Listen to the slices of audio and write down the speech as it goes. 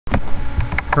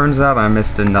Turns out I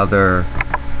missed another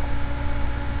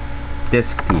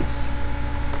disc piece.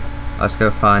 Let's go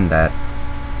find that.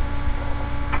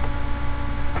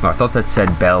 Oh, I thought that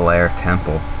said Bel Air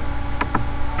Temple.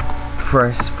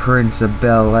 Fresh Prince of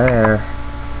Bel Air.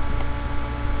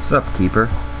 What's up, Keeper?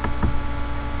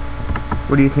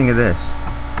 What do you think of this?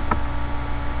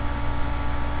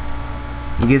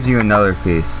 He gives you another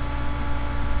piece.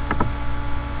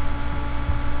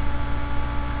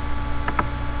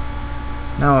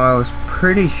 No, I was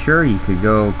pretty sure you could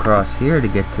go across here to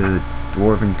get to the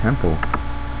Dwarven Temple.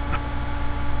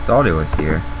 Thought it was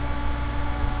here.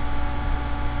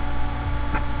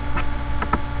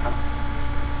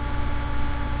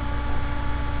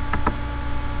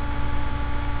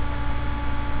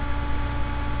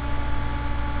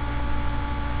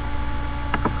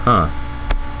 Huh.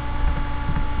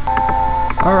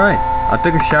 Alright, I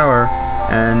took a shower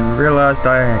and realized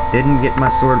I didn't get my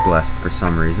sword blessed for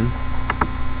some reason.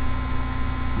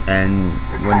 And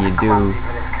when you do,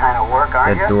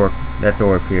 that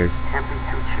door appears. Can't be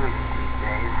too choosy these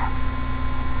days.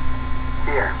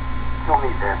 Here, you'll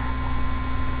need this.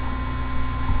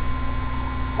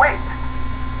 Wait!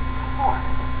 Sword.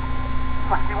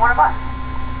 Must be one of us.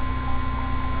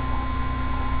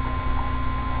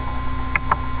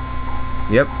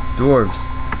 Yep, dwarves.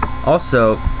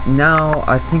 Also, now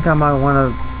I think I might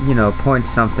want to, you know, point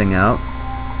something out.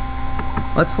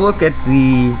 Let's look at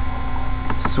the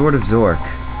Sword of Zork.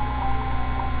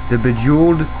 The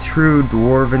bejeweled true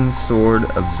dwarven sword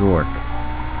of Zork.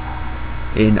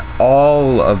 In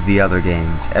all of the other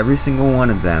games, every single one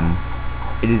of them,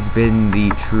 it has been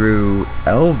the true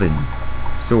elven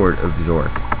sword of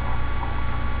Zork.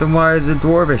 Then why is it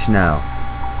dwarvish now?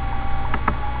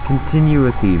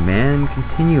 Continuity, man,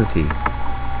 continuity.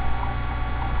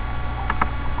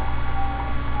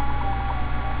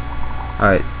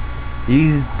 Alright,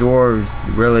 these dwarves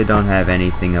really don't have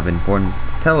anything of importance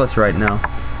to tell us right now.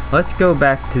 Let's go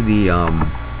back to the,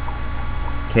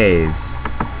 caves,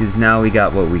 because now we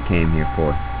got what we came here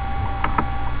for.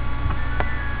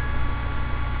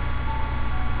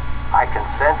 I can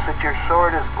sense that your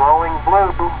sword is glowing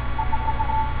blue.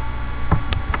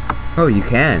 Oh, you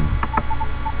can.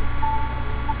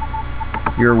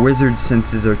 Your wizard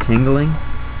senses are tingling.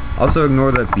 Also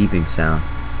ignore that beeping sound.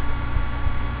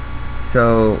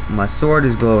 So, my sword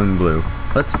is glowing blue.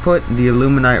 Let's put the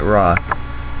Illuminite rock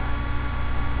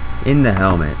in the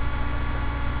helmet.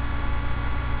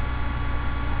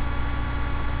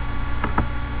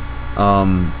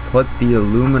 Put the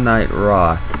Illuminite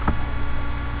rock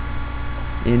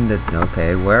in the...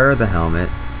 Okay, wear the helmet.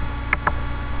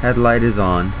 Headlight is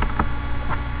on.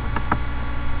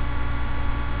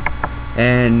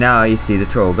 And now you see the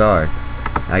troll guard.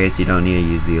 I guess you don't need to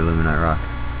use the Illuminite rock.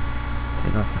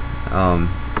 Take off.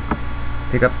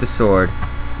 Pick up the sword.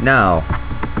 Now,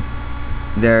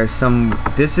 there's some...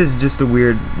 This is just a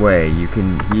weird way.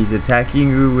 He's attacking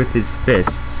you with his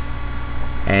fists.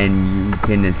 And you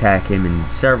can attack him in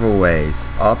several ways.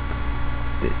 Up,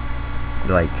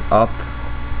 like up,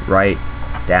 right,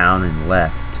 down, and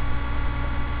left.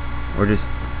 Or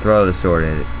just throw the sword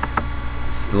at it.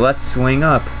 So let's swing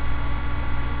up.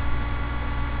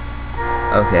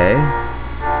 Okay.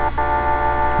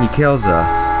 He kills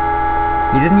us.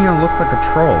 He doesn't even look like a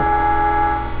troll.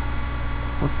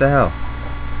 What the hell?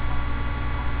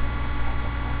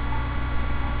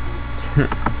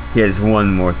 He has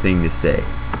one more thing to say.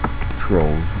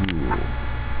 Trolls rule.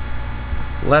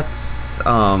 Let's,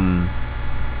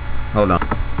 hold on.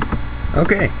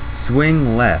 Okay,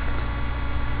 swing left.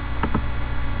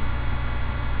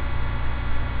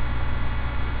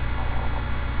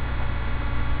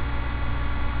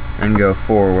 And go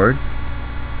forward.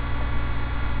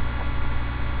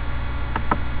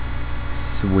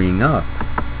 Swing up.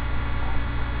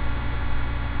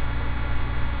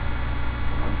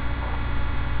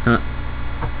 Huh.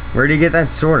 Where did you get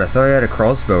that sword? I thought you had a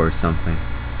crossbow or something.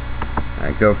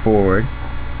 Alright, go forward.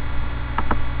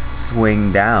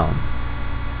 Swing down.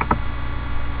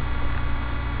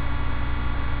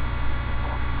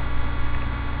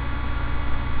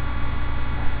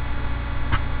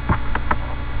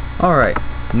 Alright,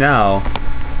 now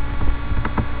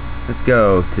let's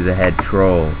go to the head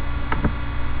troll.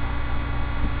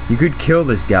 You could kill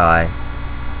this guy,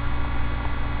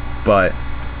 but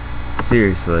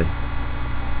seriously,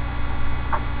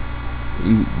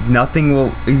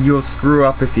 you'll screw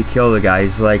up if you kill the guy.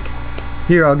 He's like,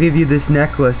 here, I'll give you this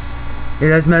necklace. It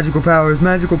has magical powers,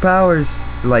 magical powers.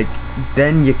 Like,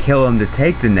 then you kill him to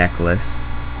take the necklace,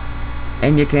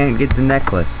 and you can't get the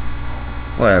necklace.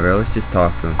 Whatever, let's just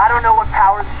talk to him. I don't know what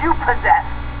powers you possess,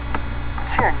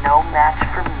 but you're no match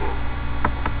for me.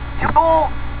 Just You'll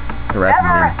threaten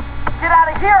never him. get out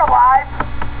of here alive.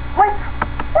 Wait,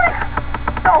 wait.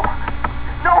 No,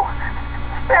 no.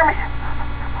 Spare me.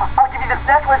 I'll give you this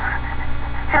necklace.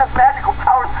 It has magical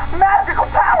powers. Magical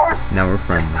powers. Now we're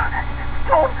friendly.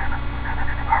 Don't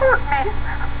hurt me.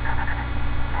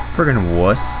 Friggin'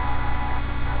 wuss.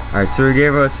 Alright, so he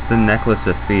gave us the necklace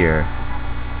of fear.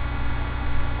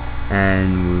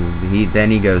 And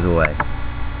then he goes away.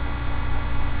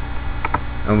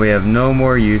 And we have no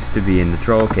more use to be in the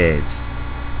troll caves.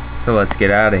 So let's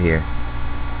get out of here.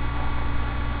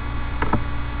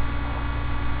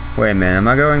 Wait a minute, am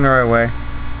I going the right way?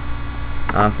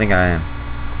 I don't think I am.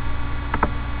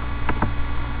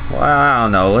 Well, I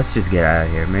don't know, let's just get out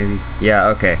of here, maybe. Yeah,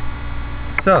 okay.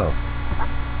 So,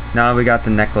 now we got the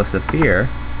necklace of fear.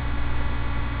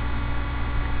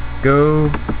 Go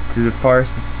to the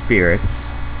forest of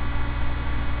spirits.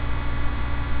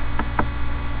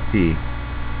 Let's see.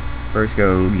 First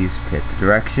go Lee's Pit. The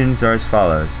directions are as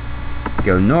follows.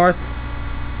 Go north,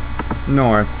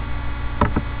 north,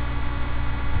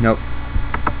 nope,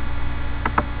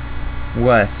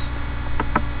 west,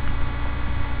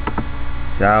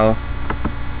 south,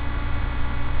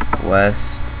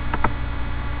 west,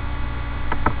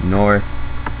 north,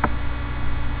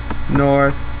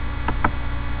 north,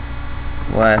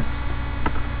 west,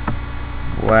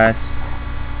 west,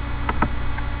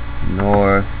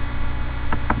 north,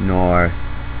 north,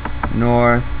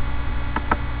 north,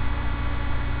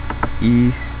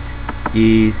 east,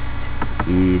 east,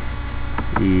 east,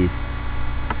 east,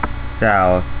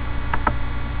 south.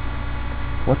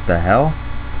 What the hell?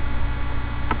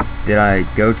 Did I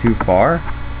go too far?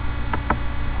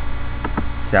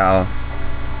 South.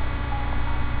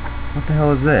 What the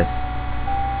hell is this?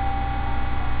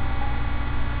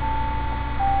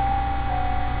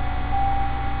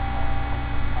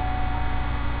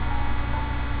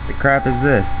 The crap is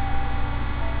this?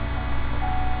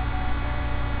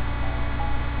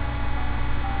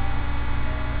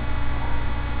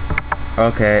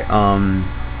 Okay, I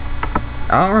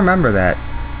don't remember that.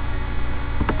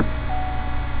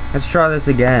 Let's try this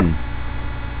again.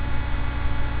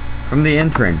 From the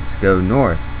entrance, go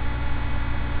north,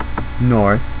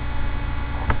 north,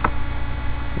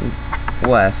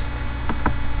 west,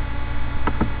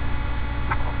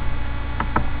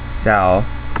 south,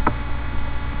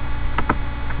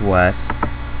 west,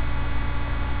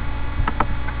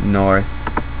 north,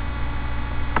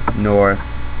 north,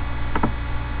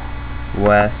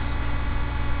 west,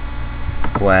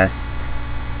 west,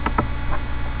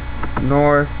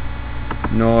 north,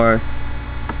 north,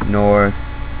 north,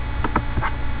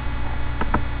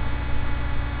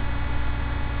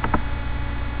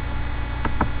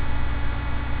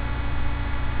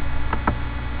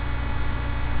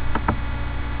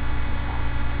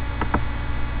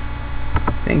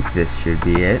 I think this should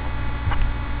be it.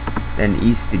 Then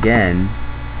east again.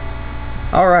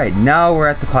 Alright, now we're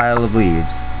at the pile of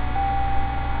leaves.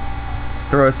 Let's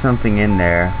throw something in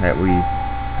there that we,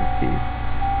 let's see,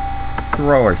 let's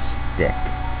throw our stick.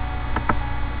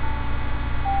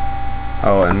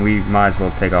 Oh, and we might as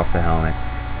well take off the helmet.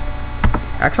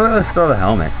 Actually, let's throw the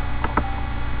helmet.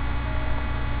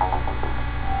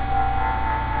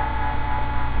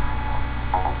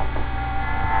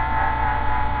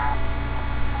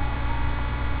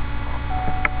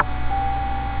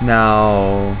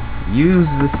 Now, use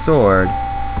the sword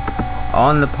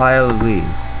on the pile of leaves.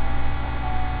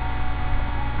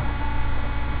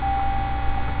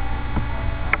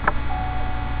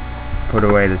 Put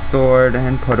away the sword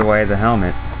and put away the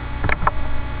helmet.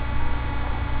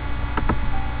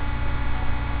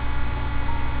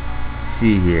 Let's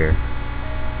see here.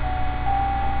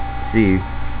 Let's see.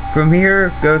 From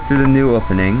here, go through the new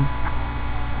opening.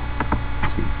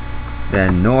 Let's see.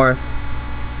 Then north,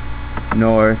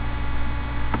 north,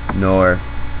 north,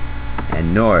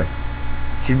 and north.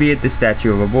 Should be at the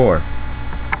statue of a boar.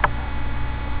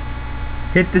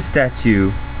 Hit the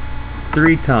statue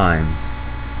 3 times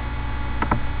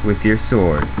with your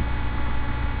sword.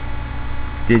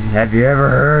 Have you ever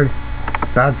heard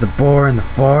about the boar in the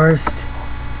forest?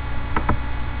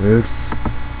 Oops.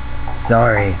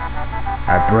 Sorry.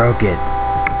 I broke it.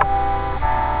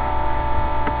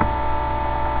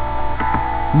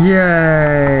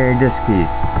 Yay! Disc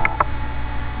piece.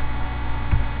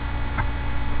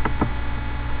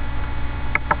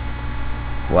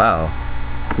 Wow.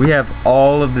 We have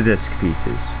all of the disc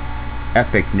pieces.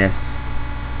 Epicness.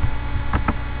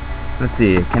 Let's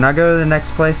see. Can I go to the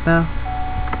next place now?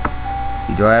 Let's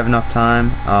see, do I have enough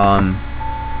time?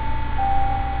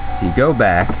 Let's see, go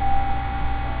back.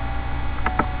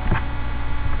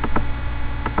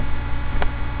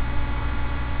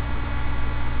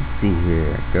 Let's Let's see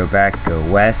here. Go back, go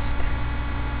west,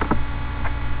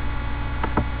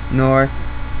 north,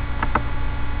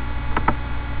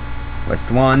 west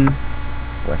 1,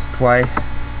 west twice,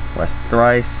 west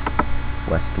thrice,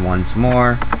 west once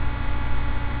more,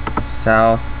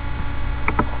 south,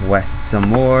 west some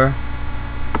more,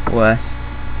 west,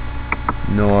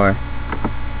 north,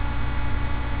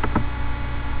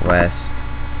 west,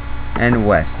 and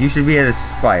west. You should be at a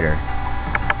spider.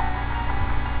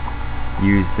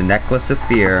 Use the necklace of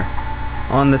fear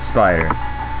on the spider.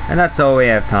 And that's all we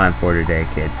have time for today,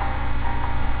 kids.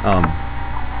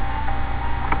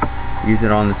 Use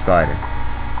it on the spider.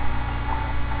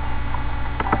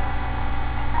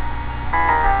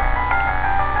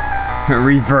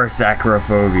 Reverse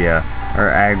acrophobia.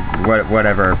 Or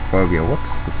whatever phobia.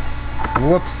 Whoops.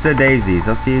 Whoops-a-daisies.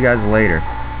 I'll see you guys later.